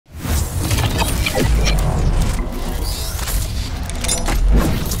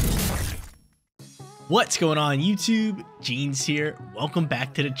What's going on YouTube? Jeans here. Welcome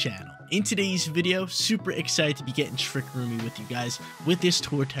back to the channel. In today's video, super excited to be getting Trick Roomy with you guys with this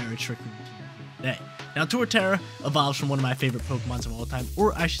Torterra Trick Room team today. Now Torterra evolves from one of my favorite Pokemons of all time,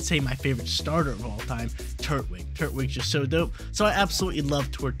 or I should say my favorite starter of all time, Turtwig. Turtwig's just so dope, so I absolutely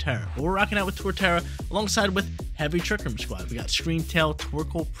love Torterra. But we're rocking out with Torterra alongside with heavy Trick Room squad. We got Screamtail,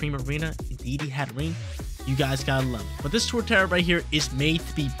 Torkoal, Primarina, Indeedee-F. You guys gotta love it. But this Torterra right here is made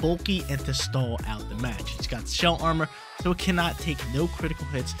to be bulky and to stall out the match. It's got shell armor, so it cannot take no critical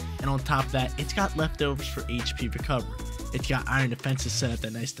hits, and on top of that, it's got leftovers for HP recovery. It's got Iron Defense to set up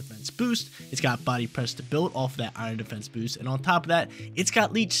that nice defense boost. It's got Body Press to build off of that Iron Defense boost, and on top of that, it's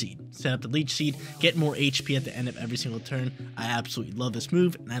got Leech Seed. Set up the Leech Seed, get more HP at the end of every single turn. I absolutely love this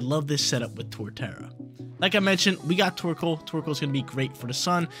move, and I love this setup with Torterra. Like I mentioned, we got Torkoal. Torkoal's going to be great for the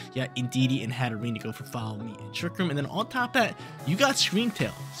sun. You got Indeedee and Hatterene to go for Follow Me and Trick Room. And then on top of that, you got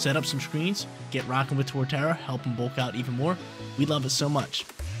Screamtail. Set up some screens, get rocking with Torterra, help him bulk out even more. We love it so much.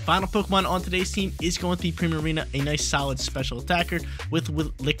 Final Pokemon on today's team is going to be Primarina, a nice solid special attacker with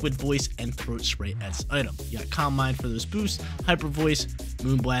Liquid Voice and Throat Spray as item. You got Calm Mind for those boosts, Hyper Voice,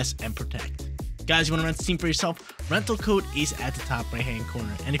 Moonblast, and Protect. Guys, you want to rent the team for yourself? Rental code is at the top right hand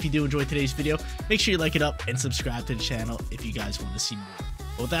corner. And if you do enjoy today's video, make sure you like it up and subscribe to the channel if you guys want to see more.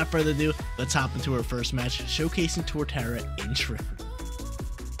 But without further ado, let's hop into our first match, showcasing Torterra in Trick Room.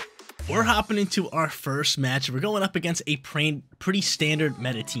 We're hopping into our first match. We're going up against a pretty standard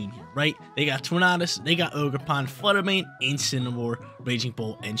meta team here, right? They got Tornadus, they got Ogerpon, Fluttermane, Incineroar, Raging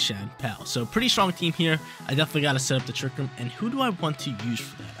Bull, and Shanpal. So pretty strong team here. I definitely got to set up the Trick Room. And who do I want to use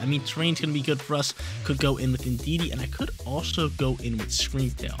for that? I mean, Terrain's going to be good for us. Could go in with Indeedee, and I could also go in with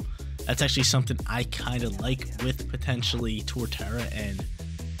Screamtail. That's actually something I kind of like with potentially Torterra and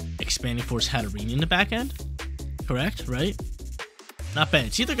Expanding Force Hatterene in the back end. Correct, right? Not bad.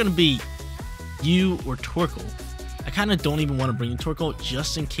 It's either going to be you or Torkoal. I kind of don't even want to bring in Torkoal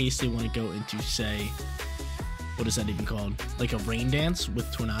just in case they want to go into, say, what is that even called? Like a Rain Dance with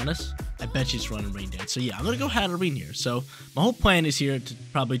Tornadus? I bet you it's running Rain Dance. So yeah, I'm going to go Hatterene here. So my whole plan is here to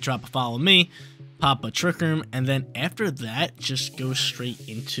probably drop a Follow Me, pop a Trick Room, and then after that, just go straight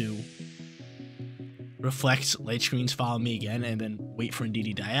into Reflect, Light Screens, Follow Me again, and then wait for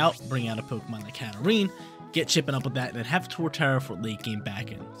Indeedee to die out, bring out a Pokemon like Hatterene, get chipping up with that, and then have Torterra for late game back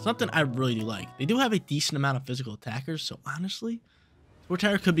end. Something I really do like. They do have a decent amount of physical attackers, so honestly,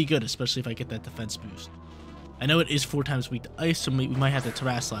 Torterra could be good, especially if I get that defense boost. I know it is 4 times weak to ice, so we might have to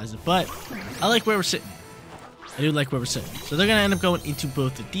terrestrialize it, but I like where we're sitting. I do like where we're sitting. So they're going to end up going into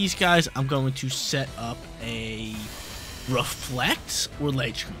both of these guys. I'm going to set up a Reflect or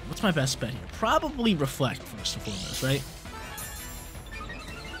Light Screen. What's my best bet here? Probably Reflect first and foremost, right?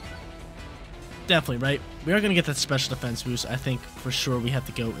 Definitely, right? We are going to get that special defense boost. I think for sure we have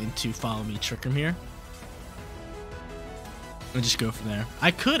to go into Follow Me, Trick Room here. And just go from there.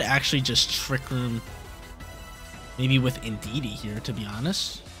 I could actually just Trick Room maybe with Indeedee here, to be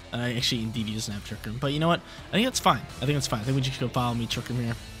honest. Actually, Indeedee doesn't have Trick Room. But you know what? I think that's fine. I think we just go Follow Me, Trick Room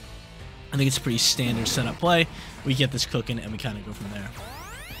here. I think it's a pretty standard setup play. We get this cooking and we kind of go from there.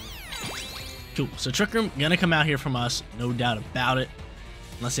 Cool. So Trick Room going to come out here from us. No doubt about it.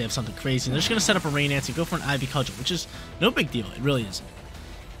 Unless they have something crazy. And they're just going to set up a Rain Dance and go for an Ivy Cudgel, which is no big deal. It really isn't.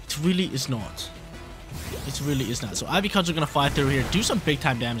 It really is not. It really is not. So Ivy Cudgel going to fly through here, do some big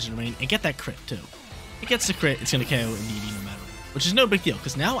time damage in the rain, and get that crit too. If it gets the crit, it's going to KO Indeedee no matter what. Which is no big deal,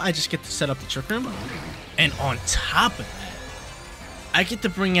 because now I just get to set up the Trick Room. And on top of that, I get to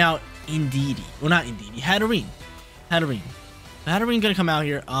bring out Indeedee. Well, not Indeedee. Hatterene. Hatterene going to come out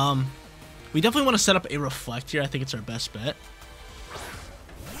here. We definitely want to set up a Reflect here. I think it's our best bet.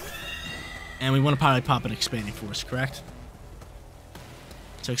 And we want to probably pop an Expanding Force, correct?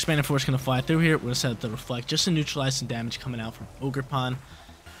 So Expanding Force is going to fly through here. We're going to set up the Reflect just to neutralize some damage coming out from Ogerpon.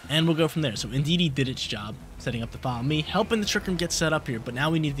 And we'll go from there. So Indeedee did its job, setting up the Follow Me, helping the Trick Room get set up here. But now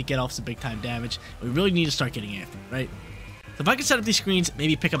we need to get off some big time damage. We really need to start getting after it, right? So if I can set up these screens,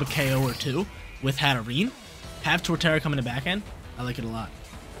 maybe pick up a KO or two with Hatterene, have Torterra come in the back end, I like it a lot.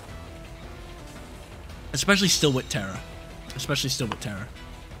 Especially still with Tera.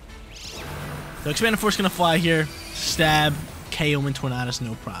 So Expanding Force going to fly here, stab, KO and Tornadus,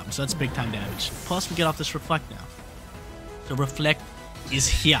 no problem. So that's big time damage. Plus we get off this Reflect now. So Reflect is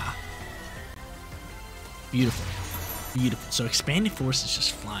here. Beautiful. Beautiful. So Expanding Force is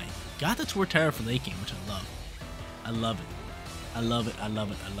just flying. Got the Torterra for late game, which I love. I love it. I love it. I love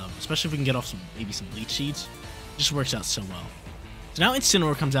it. I love it. Especially if we can get off maybe some Leech Seeds. It just works out so well. So now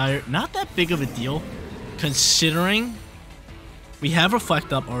Incineroar comes out here. Not that big of a deal, considering we have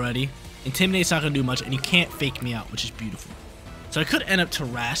Reflect up already. Intimidate's not going to do much, and you can't fake me out, which is beautiful. So I could end up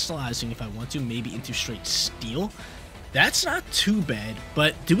terrestrializing if I want to, maybe into straight steel. That's not too bad,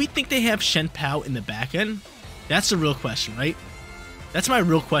 but do we think they have Shen Pao in the back end? That's the real question, right? That's my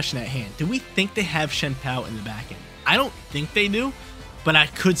real question at hand. Do we think they have Shen Pao in the back end? I don't think they do, but I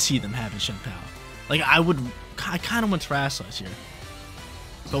could see them having Shen Pao. Like, I kind of want terrestrialize here,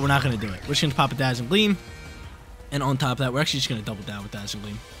 but we're not going to do it. We're just going to pop a Dazzling Gleam, and on top of that, we're actually just going to double down with Dazzling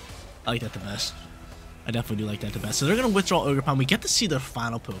Gleam. I like that the best. I definitely do like that the best. So they're going to withdraw Ogerpon. We get to see their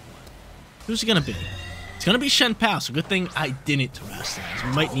final Pokemon. Who's it going to be? It's going to be Shen Pao, so good thing I didn't terrestrialize.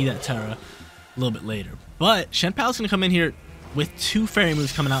 We might need that Tera a little bit later. But Shen Pao's going to come in here with 2 fairy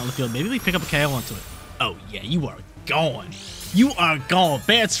moves coming out on the field. Maybe we pick up a KO onto it. Oh, yeah, you are gone. You are gone.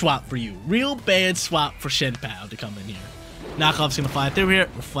 Bad swap for you. Real bad swap for Shen Pao to come in here. Knockoff's going to fly through here.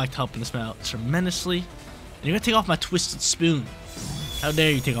 Reflect helping us out tremendously. And you're going to take off my Twisted Spoon. How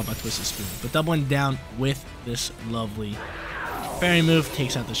dare you take off my Twisted Spoon. But doubling down with this lovely fairy move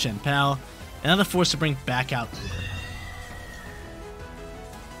takes out the Shen Pao. Another force to bring back out Ogerpon.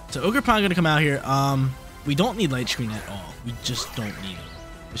 So Ogerpon going to come out here. We don't need Light Screen at all. We just don't need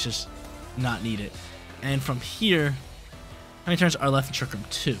it. It's just not needed. And from here, how many turns are left in Trick Room?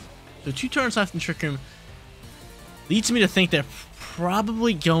 2. So 2 turns left in Trick Room leads me to think they're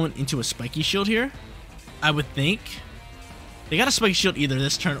probably going into a Spiky Shield here. I would think. They got a Spiky Shield either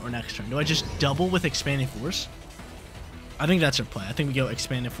this turn or next turn. Do I just double with Expanding Force? I think that's our play. I think we go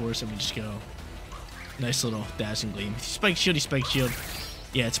Expanding Force and we just go nice little Dazzling Gleam. Spike Shield, Spike Shield.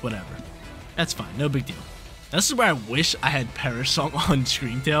 Yeah, it's whatever. That's fine. No big deal. This is where I wish I had Parasong on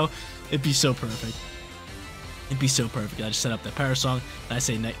Screamtail. It'd be so perfect. It'd be so perfect. I just set up that Parasong and I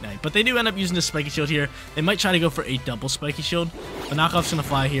say night-night. But they do end up using the Spiky Shield here. They might try to go for a double Spiky Shield. But Knockoff's going to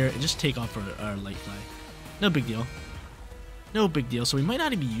fly here and just take off our Light Fly. No big deal. No big deal. So we might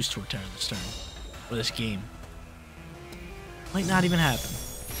not even use Torterra this turn. Or this game. Might not even happen.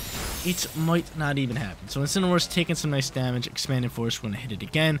 It might not even happen. So Incineroar's taking some nice damage. Expanding Force, we're going to hit it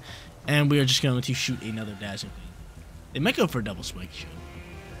again. And we are just going to shoot another Dazzling Gleam. They might go for a double Spike Shield.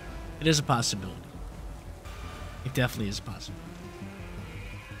 It is a possibility. It definitely is a possibility.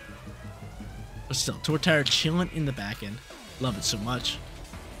 But still, Torterra chilling in the back end. Love it so much.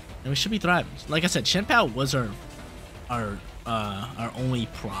 And we should be thriving. Like I said, Shen Pao was our only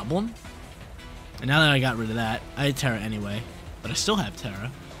problem. And now that I got rid of that, I had Tera anyway. But I still have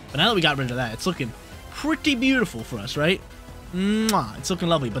Tera. But now that we got rid of that, it's looking pretty beautiful for us, right? Mwah, it's looking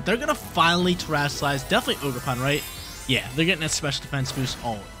lovely. But they're going to finally terrestrialize. Definitely Ogerpon, right? Yeah, they're getting that special defense boost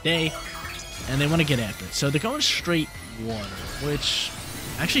all day. And they want to get after it. So they're going straight water, which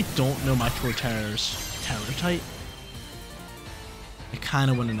I actually don't know my Torterra's Tera type. I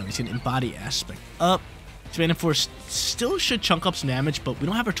kind of want to know. He's going to embody aspect up. Expanding Force still should chunk up some damage, but we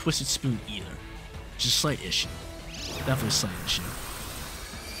don't have our Twisted Spoon either. Just a slight issue. Definitely a slight issue.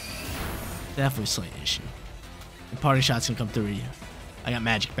 Definitely a slight issue. The party shot's gonna come through here. I got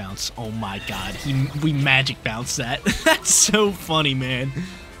Magic Bounce. Oh my god. We Magic Bounced that. That's so funny, man.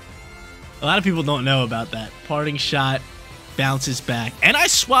 A lot of people don't know about that. Parting shot bounces back. And I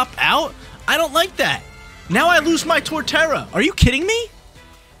swap out? I don't like that. Now I lose my Torterra. Are you kidding me?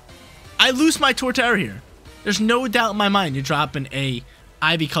 I lose my Torterra here. There's no doubt in my mind you're dropping a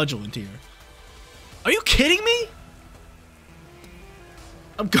Ivy Cudgel into here. Are you kidding me?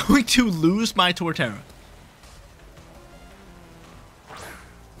 I'm going to lose my Torterra.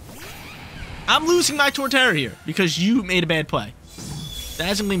 I'm losing my Torterra here because you made a bad play.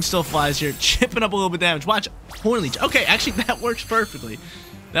 Dazzling Gleam still flies here, chipping up a little bit of damage. Watch, Horn Leech. Okay, actually that works perfectly.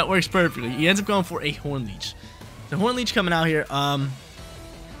 That works perfectly. He ends up going for a Horn Leech. The Horn Leech coming out here.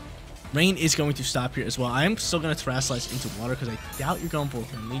 Rain is going to stop here as well. I am still going to terrestrialize into water because I doubt you're going for a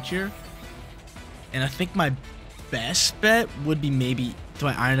Horn Leech here. And I think my best bet would be maybe, do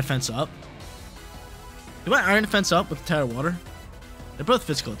I Iron Defense up? Do I Iron Defense up with Tera Water? They're both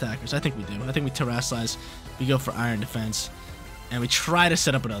physical attackers. I think we do. I think we terrestrialize. We go for Iron Defense. And we try to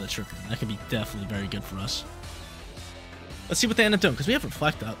set up another Trick Room. That could be definitely very good for us. Let's see what they end up doing because we have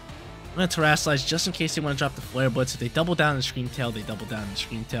Reflect up. I'm going to terrestrialize just in case they want to drop the Flare Blitz. If they double down in the Screamtail, they double down in the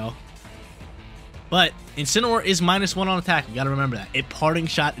Screamtail. But Incineroar is -1 on attack. You got to remember that. It parting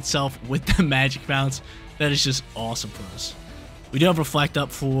shot itself with the Magic Bounce. That is just awesome for us. We do have Reflect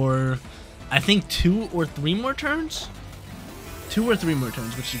up for, I think, 2 or 3 more turns? 2 or 3 more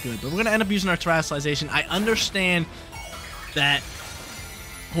turns, which is good. But we're going to end up using our terrestrialization. I understand that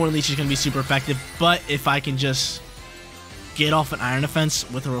Horn Leech is going to be super effective, but if I can just get off an Iron Defense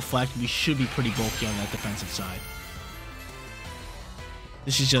with a Reflect, we should be pretty bulky on that defensive side.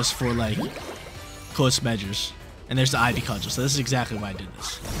 This is just for, like, close measures. And there's the Ivy Cudgel, so this is exactly why I did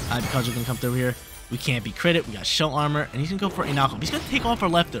this. Ivy Cudgel can come through here. We can't be critted. We got shell armor, and he's gonna go for a knockoff. He's gonna take off our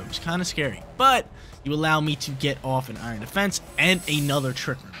leftovers. Kind of scary, but you allow me to get off an iron defense and another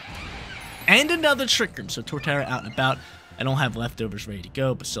trick room. And another trick room. So Torterra out and about. I don't have leftovers ready to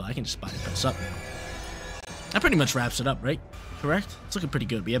go, but still I can just body press up now. That pretty much wraps it up, right? Correct? It's looking pretty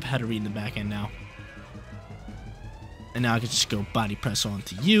good. We have Hattery in the back end now. And now I can just go body press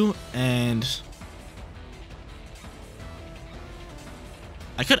onto you, and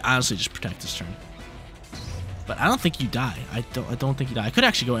I could honestly just protect this turn. But I don't think you die. I don't think you die. I could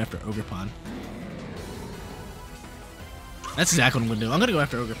actually go after Ogerpon. That's exactly what I'm going to do. I'm going to go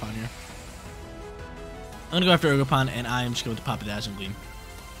after Ogerpon here. I'm going to go after Ogerpon, and I am just going to pop a Dazzling Gleam.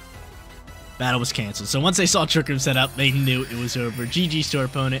 Battle was canceled. So once they saw Trick Room set up, they knew it was over. GG's to our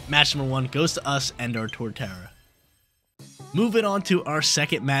opponent. Match number 1 goes to us and our Torterra. Moving on to our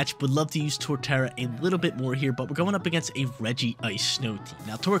second match, would love to use Torterra a little bit more here, but we're going up against a Regice Snow team.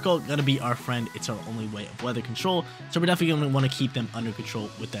 Now, Torkoal gonna be our friend. It's our only way of weather control, so we're definitely gonna want to keep them under control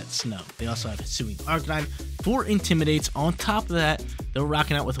with that snow. They also have Hisuian Arcanine for Intimidates. On top of that, they're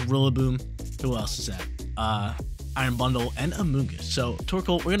rocking out with a Rillaboom. Who else is that? Iron Bundle and Amoonguss. So,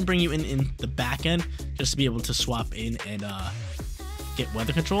 Torkoal, we're gonna bring you in the back end just to be able to swap in and get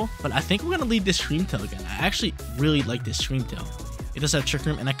weather control, but I think we're gonna lead this Screamtail again. I actually really like this Screamtail. It does have Trick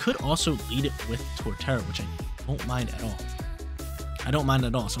Room, and I could also lead it with Torterra, which I don't mind at all. I don't mind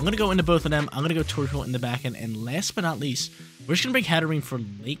at all. So I'm gonna go into both of them. I'm gonna go Torkoal in the back end, and last but not least, we're just gonna bring Hatterene for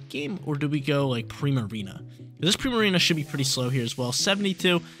late game, or do we go like Primarina? This Primarina should be pretty slow here as well.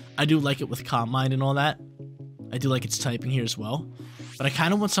 72. I do like it with Calm Mind and all that. I do like its typing here as well, but I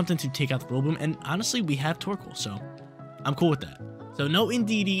kind of want something to take out the Rillaboom, and honestly, we have Torkoal, so I'm cool with that. So no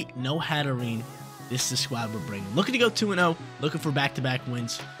Indeedee, no Hatterene. This is the squad we're bringing. Looking to go 2-0, looking for back-to-back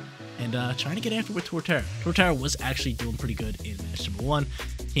wins, and trying to get after with Torterra. Torterra was actually doing pretty good in match number 1.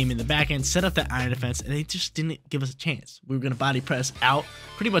 Came in the back end, set up that iron defense, and they just didn't give us a chance. We were going to body press out,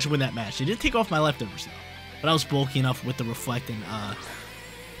 pretty much win that match. They did take off my leftovers, though, but I was bulky enough with the reflect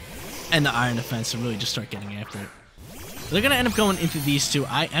and the iron defense to really just start getting after it. So they're going to end up going into these two.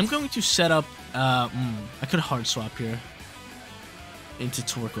 I am going to set up, I could hard swap here into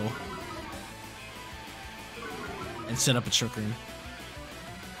Torkoal and set up a Trick Room.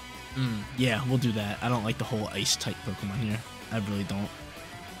 Yeah, we'll do that. I don't like the whole ice type Pokemon here. I really don't.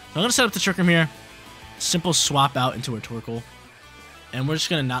 So I'm gonna set up the Trick Room here. Simple swap out into a Torkoal, and we're just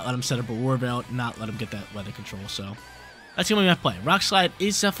gonna not let him set up a War Veil, not let him get that weather control. So that's gonna be my play. Rock Slide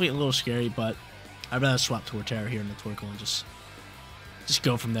is definitely a little scary, but I'd rather swap Torterra here in the Torkoal and just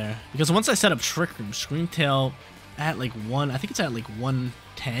go from there. Because once I set up Trick Room, Screamtail at like I think it's at like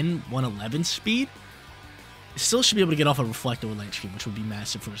 110, 111 speed, it still should be able to get off a Reflector with Light Screen, which would be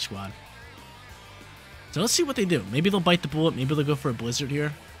massive for a squad. So let's see what they do. Maybe they'll bite the bullet. Maybe they'll go for a Blizzard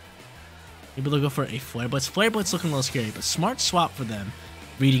here. Maybe they'll go for a Flare Blitz. Flare Blitz looking a little scary, but smart swap for them,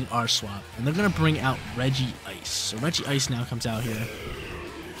 reading our swap. And they're going to bring out Regice. So Regice now comes out here.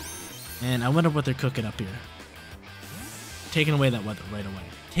 And I wonder what they're cooking up here. Taking away that weather right away.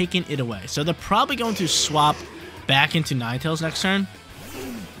 Taking it away. So they're probably going to swap back into Ninetales next turn.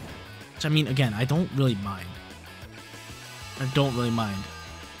 Which, I mean, again, I don't really mind. I don't really mind.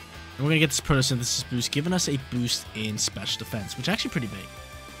 And we're going to get this Protosynthesis boost, giving us a boost in Special Defense, which is actually pretty big.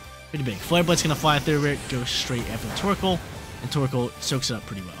 Pretty big. Flare Blitz going to fly through it, go straight after the Torkoal, and Torkoal soaks it up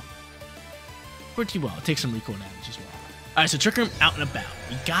pretty well. Pretty well. It takes some recoil damage as well. Alright, so Trick Room out and about.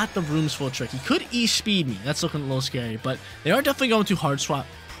 We got the rooms full of Trick. He could E-speed me. That's looking a little scary, but they are definitely going to hard swap,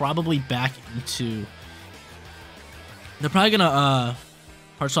 probably back into... They're probably going to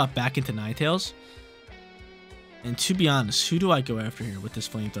hard swap back into Ninetales. And to be honest, who do I go after here with this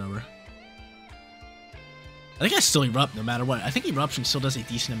Flamethrower? I think I still Erupt no matter what. I think Eruption still does a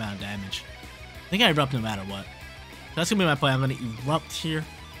decent amount of damage. I think I Erupt no matter what. That's going to be my play. I'm going to Erupt here.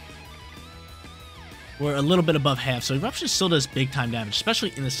 We're a little bit above half, so Eruption still does big time damage,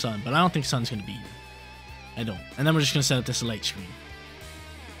 especially in the sun, but I don't think Sun's going to be here. I don't. And then we're just going to set up this Light Screen.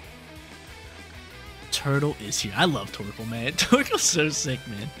 Turtle is here. I love Torkoal, man. Torkoal's so sick,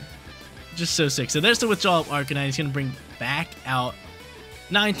 man. Just so sick. So there's the withdrawal of Arcanine. He's going to bring back out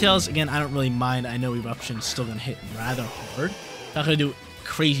Ninetales. Again, I don't really mind. I know Eruption's still going to hit rather hard. Not going to do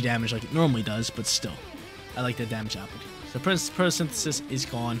crazy damage like it normally does, but still. I like that damage output. So Protosynthesis is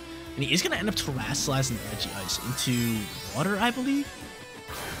gone. And he is going to end up terrestrializing the Regice into water, I believe.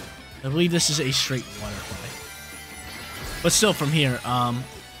 I believe this is a straight water play. But still, from here,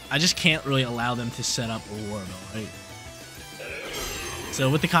 I just can't really allow them to set up a War Veil, right? So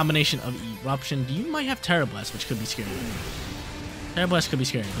with the combination of Eruption, you might have Terra Blast, which could be scary. Terra Blast could be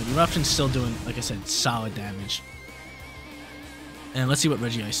scary, but Eruption's still doing, like I said, solid damage. And let's see what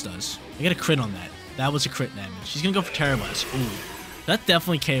Regice does. I get a crit on that. That was a crit damage. She's gonna go for Terra Blast. Ooh. That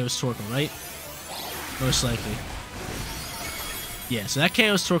definitely KOs Torkoal, right? Most likely. Yeah, so that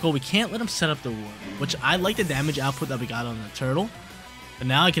KOs Torkoal. We can't let him set up the war, which I like the damage output that we got on the turtle. But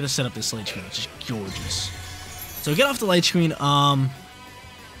now I get to set up this light screen, which is gorgeous. So get off the light screen.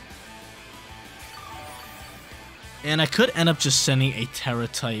 And I could end up just sending a Tera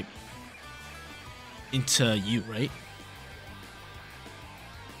type into you, right?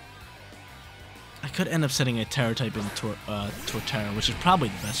 I could end up setting a Tera type in Torterra, which is probably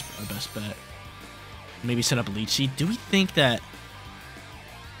our best bet. Maybe set up a Leech Seed. Do we think that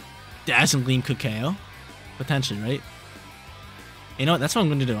Dazzling Gleam could KO? Potentially, right? You know what? That's what I'm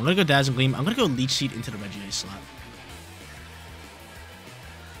going to do. I'm going to go Dazzling Gleam. I'm going to go Leech Seed into the Reggie slot.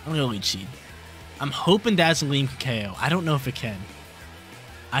 I'm going to go Leech Seed. I'm hoping Dazzling Gleam can KO. I don't know if it can.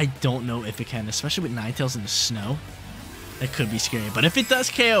 I don't know if it can, especially with Ninetales in the snow. That could be scary. But if it does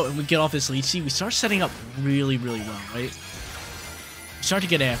KO and we get off this Leech Seed, we start setting up really, really well, right? We start to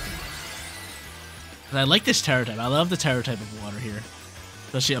get after it. And I like this Tera type. I love the Tera type of water here.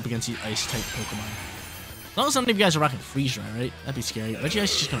 Especially up against the Ice type Pokemon. As long as some of you guys are rocking Freeze Dry, right? That'd be scary. Reggie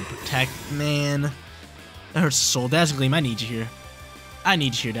Ice is just going to protect. Man. That hurts the soul. Dazzling Gleam, I need you here. I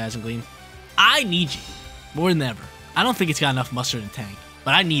need you here, Dazzling Gleam. I need you more than ever. I don't think it's got enough mustard in the tank,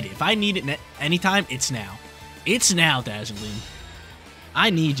 but I need it. If I need it anytime, it's now. It's now, Dazzling Gleam.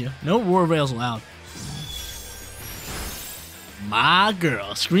 I need you. No Roar Rails allowed. My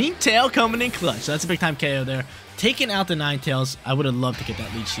girl. Scream Tail coming in clutch. So that's a big time KO there. Taking out the Ninetales. I would have loved to get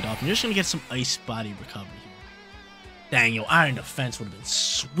that Leech Seed off. And you're just going to get some Ice Body recovery here. Dang, yo. Iron Defense would have been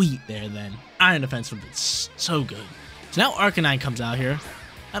sweet there then. Iron Defense would have been so good. So now Arcanine comes out here.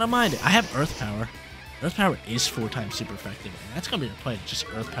 I don't mind it. I have Earth Power. Earth Power is 4 times super effective. And that's going to be your play. Just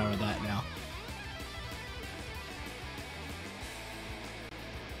Earth Power that now.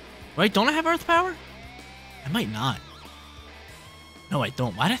 Right? Don't I have Earth Power? I might not. No, I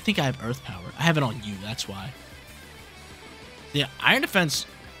don't. Why do I think I have Earth Power? I have it on you. That's why. Yeah, Iron Defense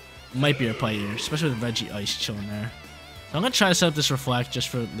might be your play here. Especially with Reggie Ice chilling there. So I'm going to try to set up this Reflect just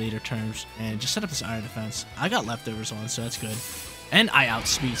for later terms. And just set up this Iron Defense. I got Leftovers on, so that's good. And I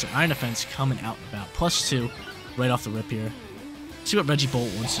outspeed, so Iron Defense coming out and about. +2 right off the rip here. See what Reggie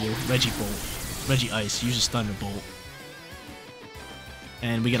Bolt wants to do. Reggie Ice uses Thunderbolt.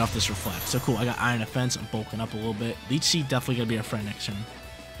 And we get off this Reflect. So cool, I got Iron Defense. I'm bulking up a little bit. Leech Seed definitely going to be our friend next turn.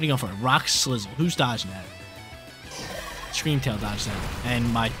 What are you going for? Rock Slizzle. Who's dodging that? Scream Tail dodges that.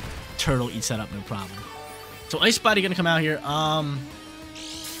 And my Turtle eats that up, no problem. So Ice Body going to come out here. I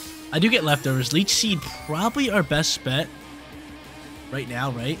do get Leftovers. Leech Seed probably our best bet. Right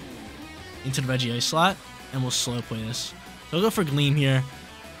now, right? Into the Reggie Ice slot. And we'll slow play this. So I'll go for Gleam here.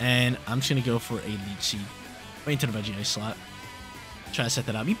 And I'm just going to go for a Leech Seed. Right into the Reggie Ice slot. Try to set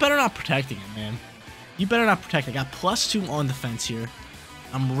that up. You better not protecting it, man. You better not protect it. I got +2 on defense here.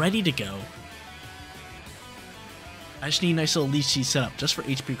 I'm ready to go. I just need a nice little Leech Seed setup just for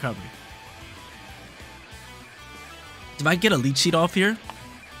HP recovery. If I get a Leech Seed off here,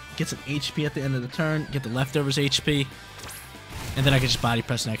 get some HP at the end of the turn, get the Leftovers HP, and then I can just Body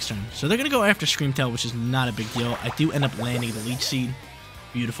Press next turn. So they're going to go after Scream Tail, which is not a big deal. I do end up landing the Leech Seed.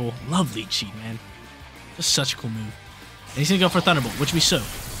 Beautiful. Love Leech Seed, man. Just such a cool move. And he's going to go for Thunderbolt, which we soak.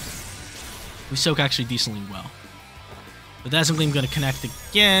 We soak actually decently well. But Dazzling Gleam going to connect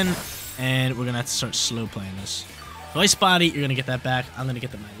again, and we're going to have to start slow playing this. So Ice Body, you're going to get that back. I'm going to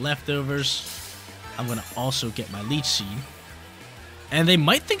get my Leftovers. I'm going to also get my Leech Seed. And they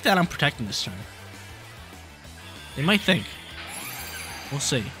might think that I'm protecting this turn. They might think. We'll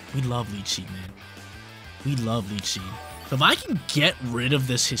see. We love Leech Seed, man. We love Leech Seed. So if I can get rid of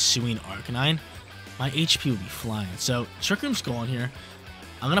this Hisuian Arcanine, my HP will be flying. So Trick Room's going here.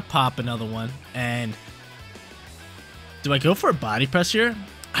 I'm going to pop another one. And do I go for a Body Press here?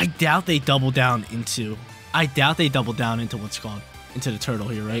 I doubt they double down into... what's called... into the Turtle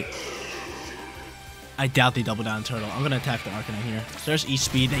here, right? I doubt they double down Turtle. I'm going to attack the Arcanine here. So there's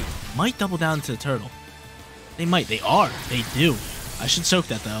E-Speed. They might double down into the Turtle. They might. They are. They do. I should soak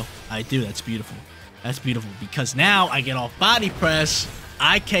that, though. I do. That's beautiful. That's beautiful. Because now I get off Body Press.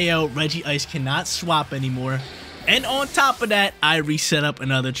 I KO. Reggie Ice cannot swap anymore. And on top of that, I reset up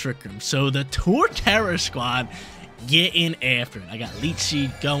another Trick Room. So the Torterra squad getting after it. I got Leech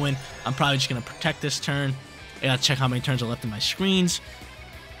Seed going. I'm probably just going to protect this turn. I got to check how many turns are left in my screens.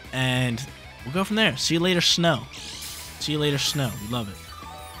 And we'll go from there. See you later, Snow. See you later, Snow. We love it.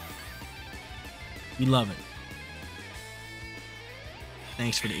 We love it.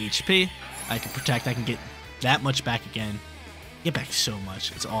 Thanks for the HP. I can protect. I can get that much back again. Get back so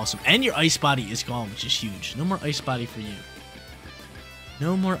much. It's awesome. And your Ice Body is gone, which is huge. No more Ice Body for you.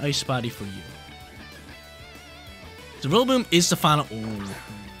 No more Ice Body for you. So Rillaboom is the final.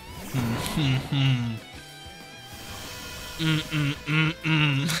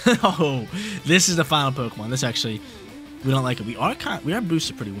 Oh, this is the final Pokemon. This actually, we don't like it. We are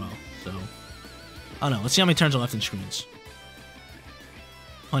boosted pretty well. So, I don't know. Let's see how many turns are left in screens.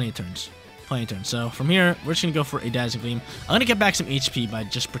 Plenty of turns. Plenty of turns. So from here, we're just gonna go for a Dazzling Gleam. I'm gonna get back some HP by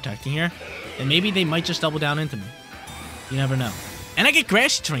just protecting here, and maybe they might just double down into me. You never know. And I get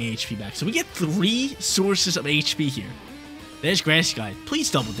Grassy Terrain HP back, so we get 3 sources of HP here. There's Grassy Guy.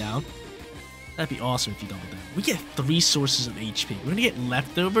 Please double down. That'd be awesome if you double down. We get 3 sources of HP. We're gonna get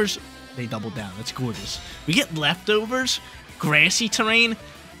Leftovers. They double down. That's gorgeous. We get Leftovers, Grassy Terrain,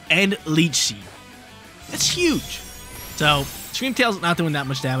 and Leech Seed. That's huge. So Screamtail's not doing that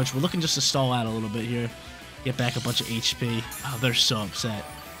much damage. We're looking just to stall out a little bit here. Get back a bunch of HP. Oh, they're so upset.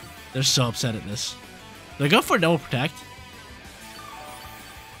 They're so upset at this. Do I go for a double protect?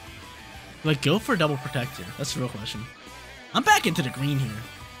 Like, go for a double protect here? That's the real question. I'm back into the green here.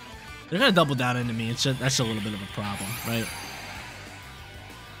 They're gonna double down into me. It's just, that's a little bit of a problem, right?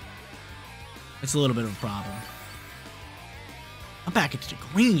 It's a little bit of a problem. I'm back into the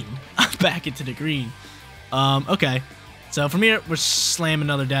green. I'm back into the green. Okay. So from here, we're slamming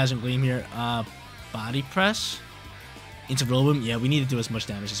another Dazzling Gleam here. Body press into Rillaboom. Yeah, we need to do as much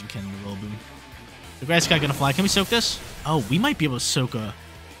damage as we can in the Rillaboom. The Grass Guy gonna fly. Can we soak this? Oh, we might be able to soak a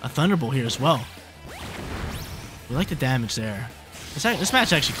Thunderbolt here as well. We like the damage there. This match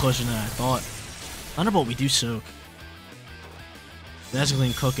is actually closer than I thought. Thunderbolt, we do soak. Dazzling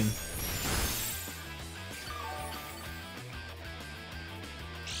Gleam cooking.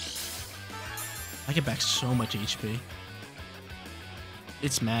 I get back so much HP.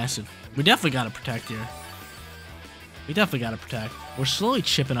 It's massive. We definitely gotta protect here. We definitely gotta protect. We're slowly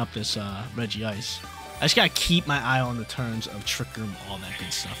chipping up this Reggie Ice. I just gotta keep my eye on the turns of Trick Room, all that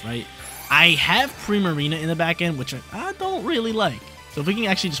good stuff, right? I have Primarina in the back end, which I don't really like. So if we can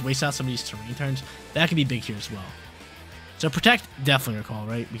actually just waste out some of these terrain turns, that could be big here as well. So protect, definitely a call,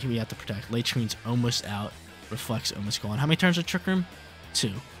 right? We have to protect. Late screen's almost out. Reflect's almost gone. How many turns are Trick Room?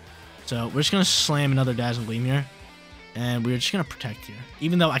 2. So we're just gonna slam another Dazzling Gleam here. And we're just gonna protect here.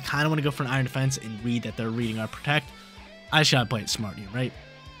 Even though I kind of want to go for an Iron Defense and read that they're reading our protect, I just gotta play it smart here, right?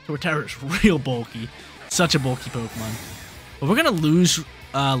 Torterra is real bulky. Such a bulky Pokemon. But we're gonna lose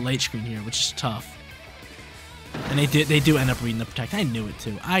late screen here, which is tough. And they do end up reading the protect. I knew it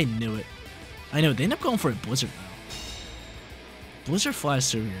too. I knew it. They end up going for a Blizzard though. Blizzard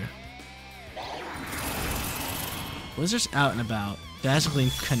flies through here. Blizzard's out and about. Dazzling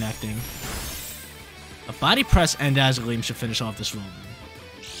Gleam connecting. A Body Press and Dazzling Gleam should finish off this roll.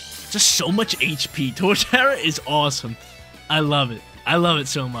 Just so much HP. Torterra is awesome. I love it. I love it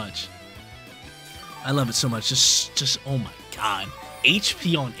so much. I love it so much. Just oh my god.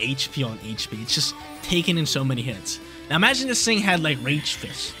 HP on HP on HP. It's just taking in so many hits. Now imagine this thing had like Rage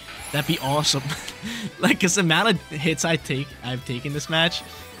Fist. That'd be awesome. Like, cause the amount of hits I've taken this match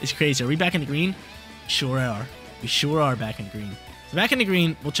is crazy. Are we back in the green? Sure are. We sure are back in the green. So back in the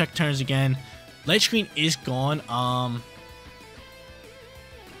green, we'll check turns again. Light screen is gone.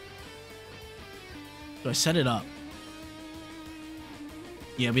 Do I set it up?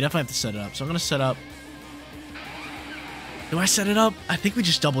 Yeah, we definitely have to set it up. So I'm gonna set up. Do I set it up? I think we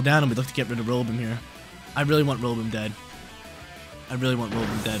just double down and we look to get rid of Rillaboom here. I really want Rillaboom dead. I really want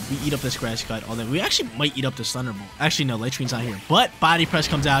Rillaboom dead. We eat up this Grass Cut all day. We actually might eat up this Thunderbolt. Actually, no, Light Screen's not here. But Body Press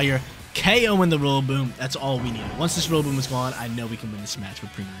comes out here. KO in the Rillaboom. That's all we need. Once this Rillaboom is gone, I know we can win this match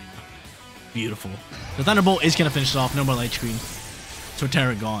with Primarina. Beautiful. The Thunderbolt is going to finish it off. No more Light Screen.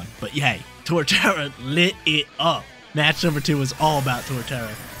 Torterra gone. But yay, Torterra lit it up. Match number 2 was all about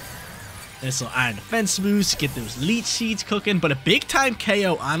Torterra. This little Iron Defense boost, get those Leech Seeds cooking, but a big-time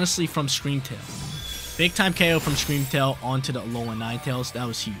KO, honestly, from Screamtail. Big-time KO from Screamtail onto the Alolan Ninetales. That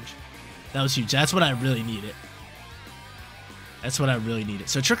was huge. That was huge. That's what I really needed. That's what I really needed.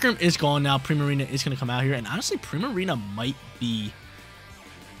 So Trick Room is gone now. Primarina is going to come out here, and honestly, Primarina might be...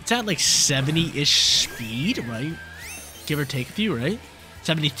 It's at like 70-ish speed, right? Give or take a few, right?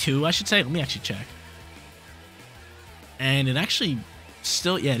 72, I should say. Let me actually check. And it actually...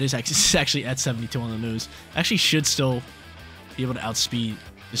 Still, yeah, it is actually at 72 on the nose. Actually should still be able to outspeed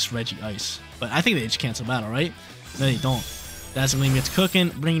this Reggie Ice. But I think they just cancel battle, right? No, they don't. Dazzling Gleam gets cooking,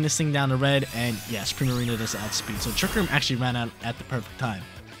 bringing this thing down to red, and yes, Primarina does outspeed. So Trick Room actually ran out at the perfect time.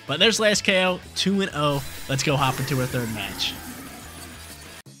 But there's last KO, 2-0. Let's go hop into our third match.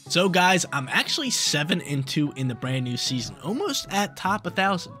 So guys, I'm actually 7-2 in the brand new season. Almost at top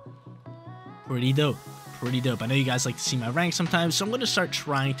 1,000. Pretty dope. Pretty dope. I know you guys like to see my rank sometimes, so I'm going to start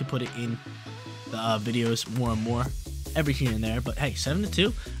trying to put it in the videos more and more every here and there. But hey,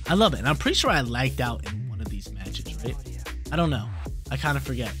 7-2, I love it. And I'm pretty sure I lagged out in one of these matches, right? I don't know. I kind of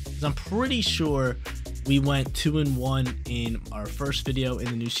forget. Because I'm pretty sure we went 2-1 in our first video in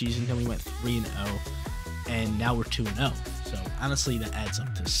the new season. Then we went 3-0. And now we're 2-0. So honestly, that adds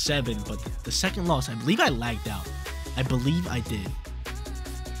up to 7. But the second loss, I believe I lagged out. I believe I did.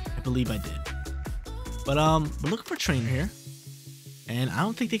 But we're looking for a trainer here. And I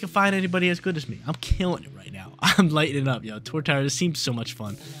don't think they can find anybody as good as me. I'm killing it right now. I'm lighting it up, yo. Torterra, this seems so much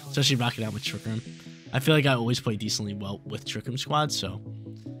fun. Especially rocking out with Trick Room. I feel like I always play decently well with Trick Room squad, so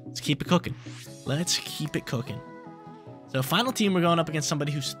let's keep it cooking. Let's keep it cooking. So final team, we're going up against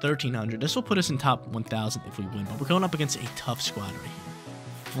somebody who's 1300. This will put us in top 1000 if we win, but we're going up against a tough squad right here.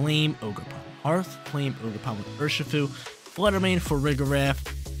 Flame Ogerpon. Hearthflame Ogerpon with Urshifu, Fluttermane for Rigoraph,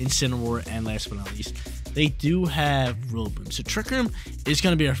 Incineroar, and last but not least, they do have Rillaboom. So Trick Room is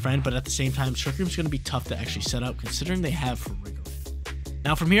going to be our friend, but at the same time, Trick Room is going to be tough to actually set up considering they have for Rigoraph.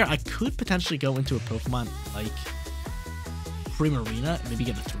 Now from here, I could potentially go into a Pokemon like Primarina and maybe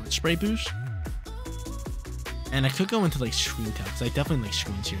get a Throat Spray boost. And I could go into like Screen Tail because I definitely like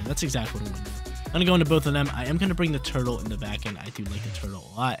screens here. That's exactly what I'm going to do. I'm going to go into both of them. I am going to bring the Turtle in the back end. I do like the Turtle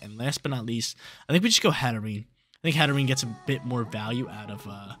a lot. And last but not least, I think we just go Hatterene. I think Hatterene gets a bit more value out of,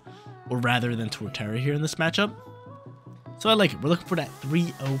 or rather than Torterra here in this matchup. So I like it. We're looking for that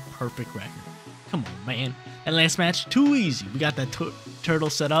 3-0 perfect record. Come on, man. And last match, too easy. We got that Turtle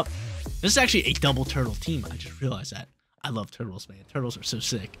set up. This is actually a double Turtle team. I just realized that. I love Turtles, man. Turtles are so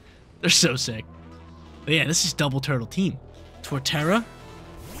sick. They're so sick. But yeah, this is double Turtle team. Torterra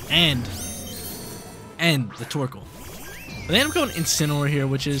and the Torkoal. But they end up going Incineroar here,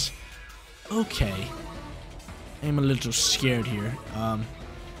 which is okay. I'm a little scared here.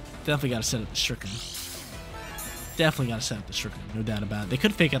 Definitely got to set up the Trick Room. Definitely got to set up the Trick Room, no doubt about it. They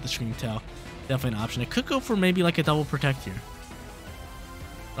could fake out the Scream Tail. Definitely an option. I could go for maybe like a double Protect here.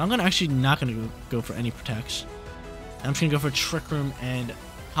 But I'm gonna actually not gonna go for any Protects. I'm just gonna go for Trick Room and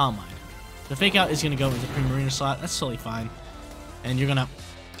Calm Mind. The fake out is gonna go into Primarina slot. That's totally fine. And you're gonna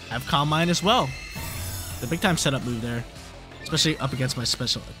have Calm Mind as well. The big time setup move there, especially up against my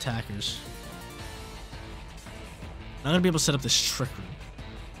special attackers. I'm gonna be able to set up this Trick Room.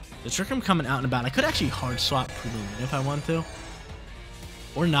 The Trick Room coming out and about. I could actually hard swap Primarina if I wanted to.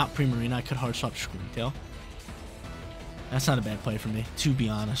 Or not Primarina. I could hard swap Scream Tail. That's not a bad play for me, to be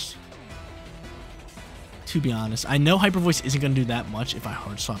honest. I know Hyper Voice isn't going to do that much if I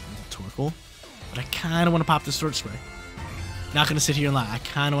hard swap into Torkoal. But I kind of want to pop this Throat Spray. Not going to sit here and lie. I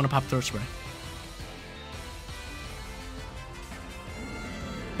kind of want to pop Throat Spray.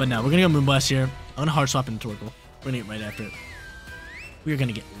 But no, we're going to go Moonblast here. I'm going to hard swap into Torkoal. We're going to get right after it. We're going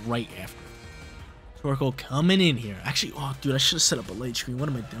to get right after it. Torkoal coming in here. Actually, oh, dude, I should have set up a late screen. What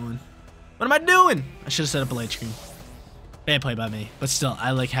am I doing? I should have set up a late screen. Bad play by me. But still, I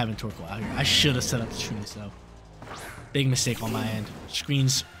like having Torkoal out here. I should have set up the screens, though. Big mistake on my end.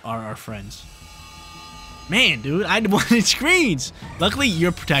 Screens are our friends. Man, dude, I wanted screens. Luckily,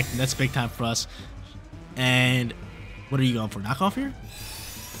 you're protecting. That's big time for us. And what are you going for? Knockoff here?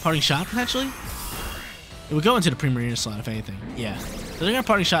 Parting Shot, potentially? It would go into the Primarina slot, if anything. Yeah. So they're going to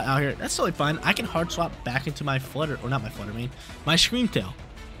Parting Shot out here. That's totally fine. I can hard swap back into my Flutter, or not my Fluttermane, my Scream Tail.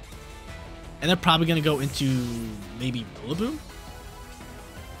 And they're probably going to go into maybe Rillaboom?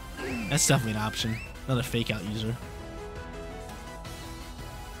 That's definitely an option. Another fake out user.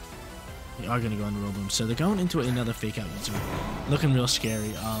 They are going to go into Rillaboom. So they're going into another fake out user. Looking real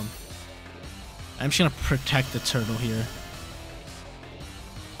scary. I'm just going to protect the Turtle here.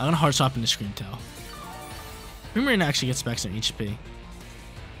 I'm going to hard swap into Scream Tail. Primarina actually gets back some HP.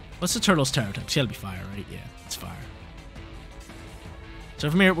 What's the Turtle's Terra type? It's got to be Fire, right? Yeah, it's Fire. So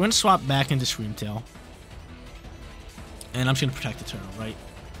from here, we're going to swap back into Scream Tail. And I'm just going to protect the Turtle, right?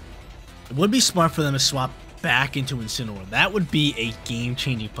 It would be smart for them to swap back into Incineroar. That would be a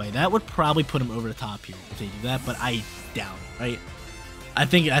game-changing play. That would probably put him over the top here if they do that, but I doubt it, right? I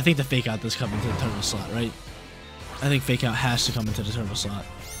think the Fake Out does come into the Turtle slot, right? I think Fake Out has to come into the Turtle slot.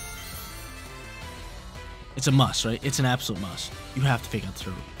 It's a must, right? It's an absolute must. You have to Fake Out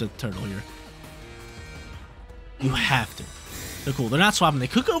the Turtle here. You have to. So cool. They're not swapping. They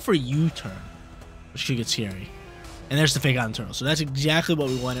could go for a U-turn, which could get scary. And there's the Fake Out and Turtle. So that's exactly what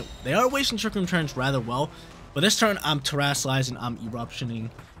we wanted. They are wasting Trick Room turns rather well. But this turn, I'm Terraslizing, I'm Eruptioning, and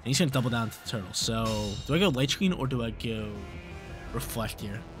he's going to double down to the Turtle. So do I go Light Screen or do I go Reflect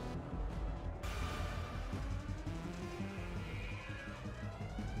here?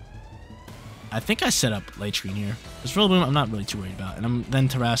 I think I set up Light Screen here. This Rillaboom, I'm not really too worried about. And I'm then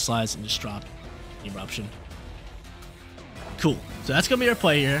Terraslize and just drop Eruption. Cool. So that's going to be our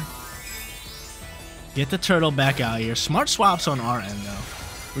play here. Get the Turtle back out here. Smart swaps on our end, though.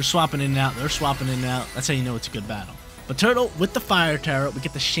 We're swapping in and out. They're swapping in and out. That's how you know it's a good battle. But Turtle with the Fire Tera, we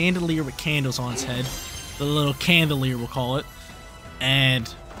get the chandelier with candles on its head. The little candelier, we'll call it. And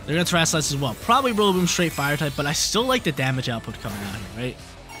they're going to Terrasilize as well. Probably Rillaboom straight Fire type, but I still like the damage output coming out here, right?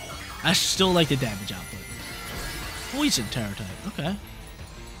 I still like the damage output. Poison Terra type, okay.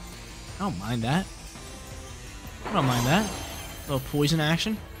 I don't mind that. I don't mind that. A little poison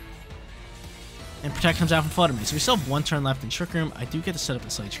action. And Protect comes out from Flutter Mane. So we still have 1 turn left in Trick Room. I do get to set up a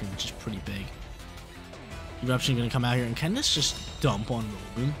Side Screen, which is pretty big. Eruption going to come out here. And can this just dump on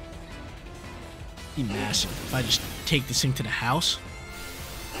Rillaboom? Be massive. If I just take this thing to the house.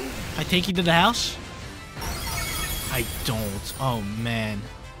 If I take you to the house? I don't. Oh, man.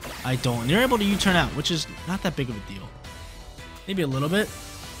 I don't. And they're able to U-turn out, which is not that big of a deal. Maybe a little bit.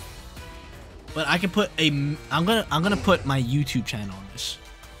 But I can put a... I'm gonna put my YouTube channel on this.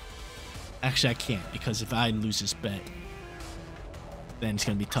 Actually, I can't, because if I lose this bet, then it's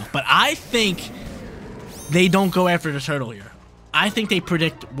going to be tough. But I think they don't go after the turtle here. I think they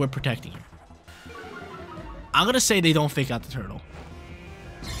predict we're protecting here. I'm going to say they don't fake out the turtle.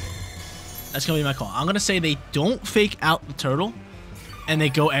 That's going to be my call. I'm going to say they don't fake out the turtle, and they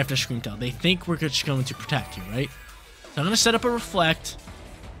go after Screamtail. They think we're just going to protect here, right? So I'm going to set up a Reflect,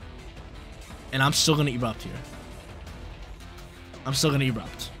 and I'm still going to Erupt here. I'm still going to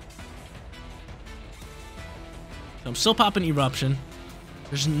Erupt. So I'm still popping Eruption.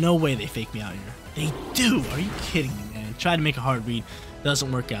 There's no way they fake me out here. They do. Are you kidding me, man? Try to make a hard read.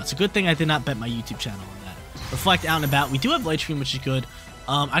 Doesn't work out. It's a good thing I did not bet my YouTube channel on that. Reflect out and about. We do have Light Screen, which is good.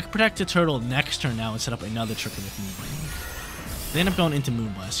 I can protect the turtle next turn now and set up another Trick Room if needed. They end up going into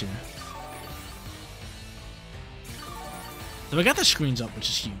Moonblast here. So I got the screens up, which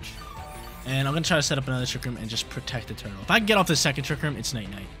is huge. And I'm going to try to set up another Trick Room and just protect the turtle. If I can get off the second Trick Room, it's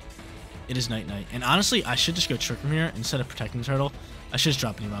night-night. It is night-night. And honestly, I should just go Trick Room here instead of protecting the turtle. I should just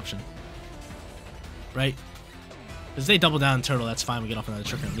drop an Eruption. Right? Because they double down the turtle, that's fine. We get off another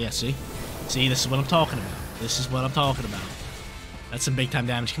Trick Room. Yeah, see? See, this is what I'm talking about. This is what I'm talking about. That's some big-time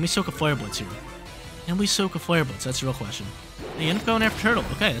damage. Can we soak a Flare Blitz here? Can we soak a Flare Blitz? That's the real question. They end up going after turtle.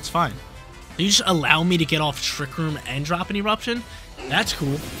 Okay, that's fine. You just allow me to get off Trick Room and drop an Eruption? That's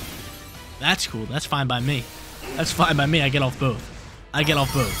cool. That's cool. That's fine by me. That's fine by me. I get off both. I get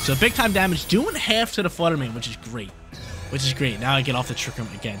off both. So big time damage, doing half to the Flutter Mane, which is great. Which is great. Now I get off the Trick Room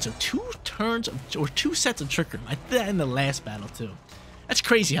again. So 2 turns, or 2 sets of Trick Room. I did that in the last battle too. That's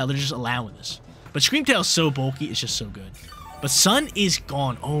crazy how they're just allowing this. But Screamtail is so bulky, it's just so good. But Sun is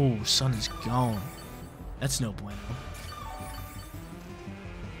gone. Oh, Sun is gone. That's no bueno.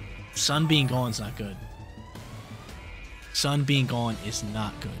 Sun being gone is not good. Sun being gone is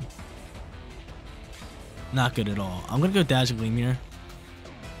not good. Not good at all. I'm going to go Dazzling Gleam here.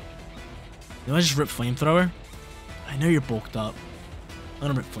 Do I just rip Flamethrower? I know you're bulked up. I'm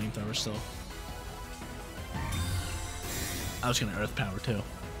going to rip Flamethrower still. I was going to Earth Power too.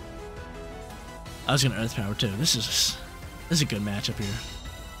 This is a good matchup here.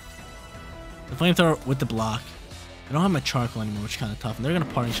 The Flamethrower with the block. I don't have my Charcoal anymore, which is kind of tough. And they're going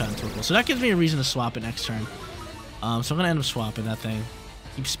to Parting Shot and Torkoal. So that gives me a reason to swap it next turn. So I'm going to end up swapping that thing.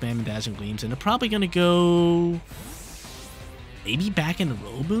 Keep spamming Dazzling Gleams. And they're probably going to go... maybe back into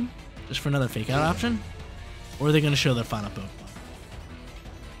Rillaboom? Just for another Fake Out option? Or are they going to show their final Pokemon?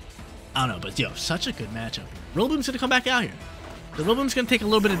 I don't know, but yo, such a good matchup here. Rillaboom's going to come back out here. The Rillaboom's going to take a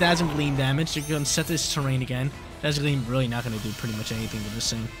little bit of Dazzling Gleam damage. They're going to set this terrain again. Dazzling Gleam really not going to do pretty much anything to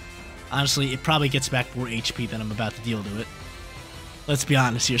this thing. Honestly, it probably gets back more HP than I'm about to deal to it. Let's be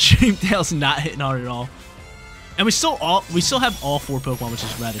honest here. Screamtail's not hitting hard at all. And we still have all 4 Pokemon, which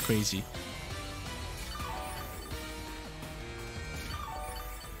is rather crazy.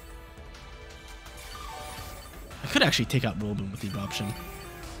 I could actually take out Rillaboom with the Eruption.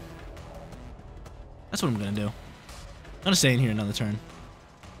 That's what I'm going to do. I'm going to stay in here another turn.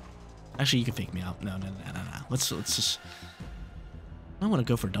 Actually, you can fake me out. No. Let's just... I want to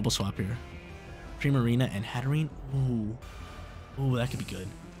go for a double swap here. Primarina and Hatterene. Ooh, that could be good.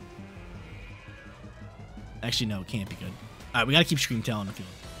 Actually, no, it can't be good. Alright, we got to keep Screamtail on the field.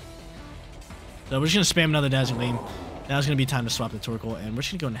 So we're just going to spam another Dazzling Gleam. Now it's going to be time to swap the Torkoal, and we're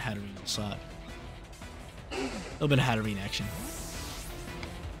just going to go into Hatterene in the slot. A little bit of Hatterene action.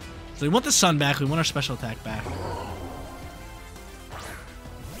 So we want the Sun back. We want our special attack back.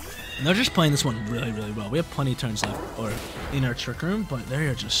 And they're just playing this one really, really well. We have plenty of turns left or in our Trick Room, but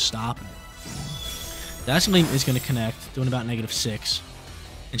they're just stopping it. Dazzling Gleam is going to connect, doing about -6.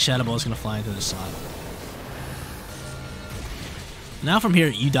 And Shadow Ball is going to fly into the slot. Now from here,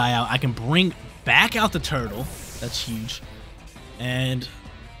 you die out. I can bring back out the turtle. That's huge. And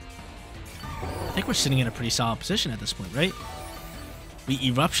I think we're sitting in a pretty solid position at this point, right? We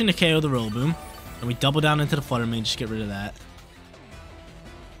Eruption to KO the Rillaboom. And we double down into the Flutter Mane, just get rid of that.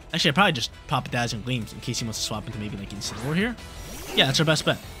 Actually, I'd probably just pop a Dazzling Gleam in case he wants to swap into maybe like Incineroar here. Yeah, that's our best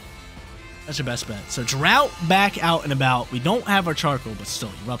bet. That's our best bet. So Drought back out and about. We don't have our Charcoal, but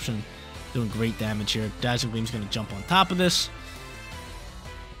still, Eruption doing great damage here. Dazzling Gleam's going to jump on top of this.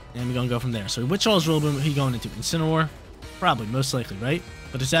 And we're going to go from there. So he withdraws Rillaboom. He going into Incineroar. Probably, most likely, right?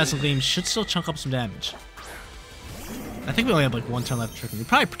 But his Dazzling Gleam should still chunk up some damage. I think we only have like one turn left to Trick Room. You're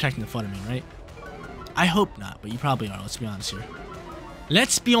probably protecting the Flutter Mane, right? I hope not, but you probably are. Let's be honest here.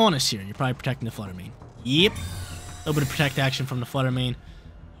 Let's be honest here. You're probably protecting the Flutter Mane. Yep. A little bit of protect action from the Flutter Mane.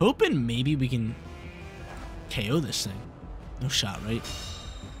 Hoping maybe we can KO this thing. No shot, right?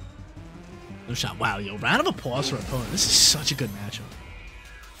 No shot. Wow, yo. Round of applause for our opponent. This is such a good matchup.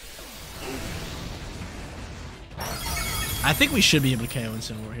 I think we should be able to KO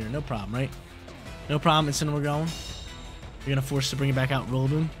Incineroar here. No problem, right? No problem, Incineroar going. You're going to force to bring it back out,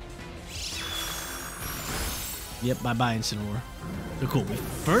 Rillaboom. Yep, bye-bye, Incineroar. So cool. We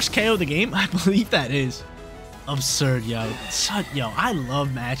first KO the game? I believe that is absurd, yo. Yo, I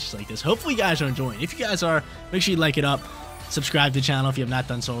love matches like this. Hopefully you guys are enjoying. If you guys are, make sure you like it up. Subscribe to the channel if you have not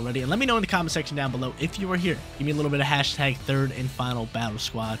done so already. And let me know in the comment section down below if you are here. Give me a little bit of hashtag third and final battle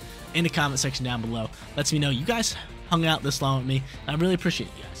squad in the comment section down below. Lets me know you guys hung out this long with me. I really appreciate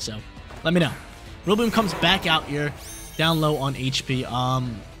you guys. So let me know. Rillaboom comes back out here. Down low on HP.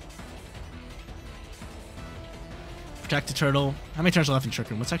 Protect the turtle. How many turns are left in Trick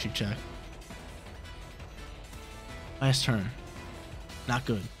Room? Let's actually check. Last turn. Not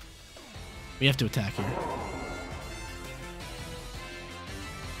good. We have to attack here.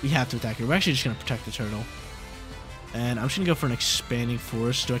 We have to attack here. We're actually just going to protect the turtle. And I'm just going to go for an Expanding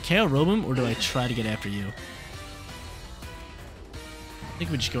Force. Do I KO Rillaboom or do I try to get after you? I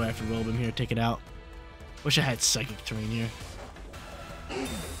think we just go after Rillaboom here. Take it out. Wish I had Psychic Terrain here.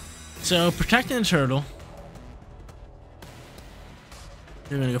 So, protecting the turtle.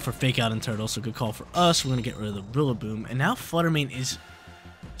 We're going to go for Fake Out and Turtle, so good call for us. We're going to get rid of the Rillaboom. And now Flutter Mane is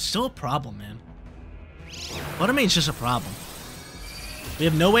still a problem, man. Flutter Mane's just a problem. We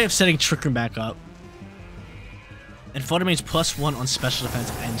have no way of setting Trick Room back up. And Flutter Mane's +1 on special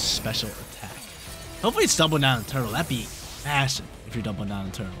defense and special attack. Hopefully it's doubling down on Turtle. That'd be massive if you're doubling down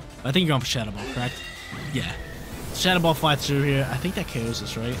on Turtle. But I think you're going for Shadow Ball, correct? Yeah. Shadow Ball fly through here. I think that KOs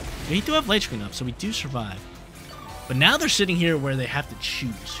us, right? We do have Light Screen up, so we do survive. But now they're sitting here where they have to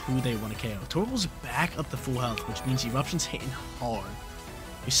choose who they want to KO. Torkoal's back up to full health, which means Eruption's hitting hard.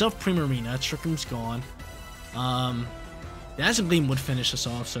 We still have Primarina. Trick Room's gone. Dazzling Gleam would finish us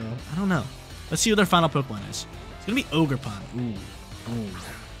off, so I don't know. Let's see what their final Pokemon is. It's going to be Ogerpon. Ooh.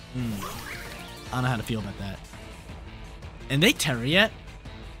 I don't know how to feel about that. And they Tera yet?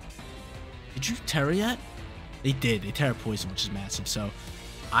 Did you Tera yet? They did. They Tera Poison, which is massive. So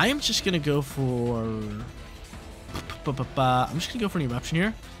I am just going to go for... I'm just going to go for an Eruption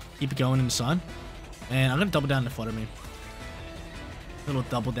here. Keep it going in the sun. And I'm going to double down into Flutter Mane. Little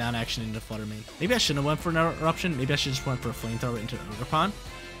double down action into Flutter Mane. Maybe I shouldn't have went for an Eruption. Maybe I should just went for a Flamethrower into Ogerpon.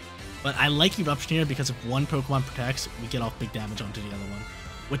 But I like Eruption here because if one Pokemon protects, we get off big damage onto the other one.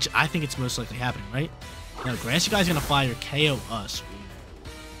 Which I think it's most likely happening, right? Now, Grassy Guy's going to fly or KO us.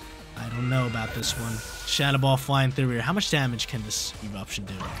 I don't know about this one. Shadow Ball flying through here. How much damage can this Eruption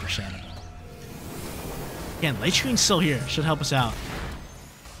do for Shadow Ball? Again, Light Screen's still here. Should help us out.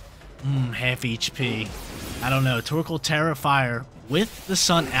 Half HP. I don't know. Torkoal Tera Fire with the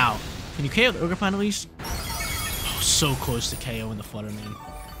sun out. Can you KO the Ogerpon at least? Oh, so close to KO in the Flutter Mane.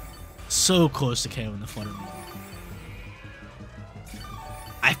 So close to KO in the Flutter Mane.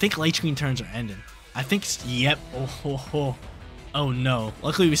 I think Light Screen turns are ending. I think, yep. Oh no.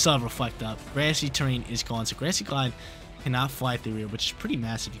 Luckily we still have Reflect up. Grassy Terrain is gone, so Grassy Glide cannot fly through here, which is pretty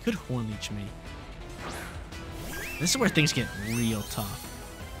massive. You could Horn Leech me. This is where things get real tough.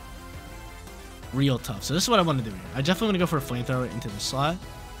 Real tough. So this is what I want to do here. I definitely want to go for a Flamethrower into the slot.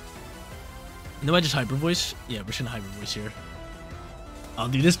 No, I just Hyper Voice? Yeah, we're just gonna Hyper Voice here. Oh,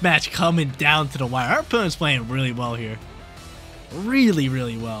 dude, this match coming down to the wire. Our opponent's playing really well here. Really,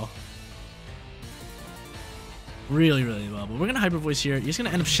 really well. Really, really well. But we're going to Hyper Voice here. He's going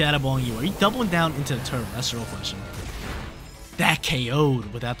to end up Shadow Balling you. Are you doubling down into the turtle? That's the real question. That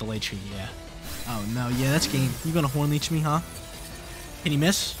KO'd without the Light Screen, yeah. Oh, no. Yeah, that's game. You going to Horn Leech me, huh? Can you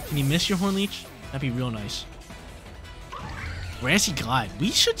miss? Can you miss your Horn Leech? That'd be real nice. Grassy Glide.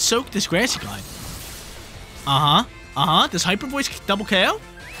 We should soak this Grassy Glide. Does Hyper Voice double KO?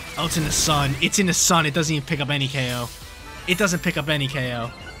 Oh, it's in the sun. It's in the sun. It doesn't even pick up any KO. It doesn't pick up any KO.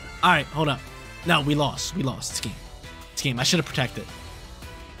 Alright, hold up. No, we lost. We lost. It's game. It's game. I should have protected.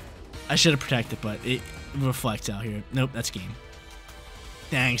 I should have protected, but it reflects out here. Nope, that's game.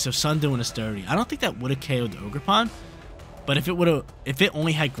 Dang, so Sun doing us dirty. I don't think that would have KO'd the Ogerpon, but if it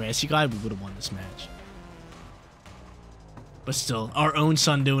only had Grassy Glide, we would have won this match. But still, our own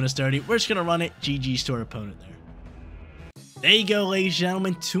Sun doing us dirty. We're just gonna run it. GG's to our opponent there. There you go, ladies and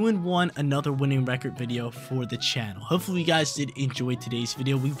gentlemen, 2-1, another winning record video for the channel. Hopefully you guys did enjoy today's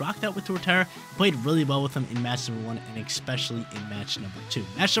video. We rocked out with Torterra, played really well with him in match number 1, and especially in match number 2.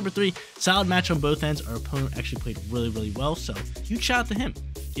 Match number 3, solid match on both ends. Our opponent actually played really well, so huge shout out to him.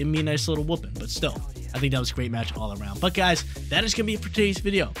 Give me a nice little whooping, but still, I think that was a great match all around. But guys, that is going to be it for today's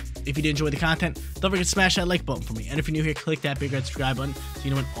video. If you did enjoy the content, don't forget to smash that like button for me. And if you're new here, click that big red subscribe button so you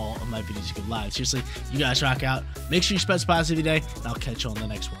know when all of my videos go live. Seriously, you guys rock out. Make sure you spread some positivity today, and I'll catch you on the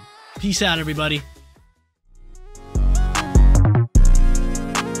next one. Peace out, everybody.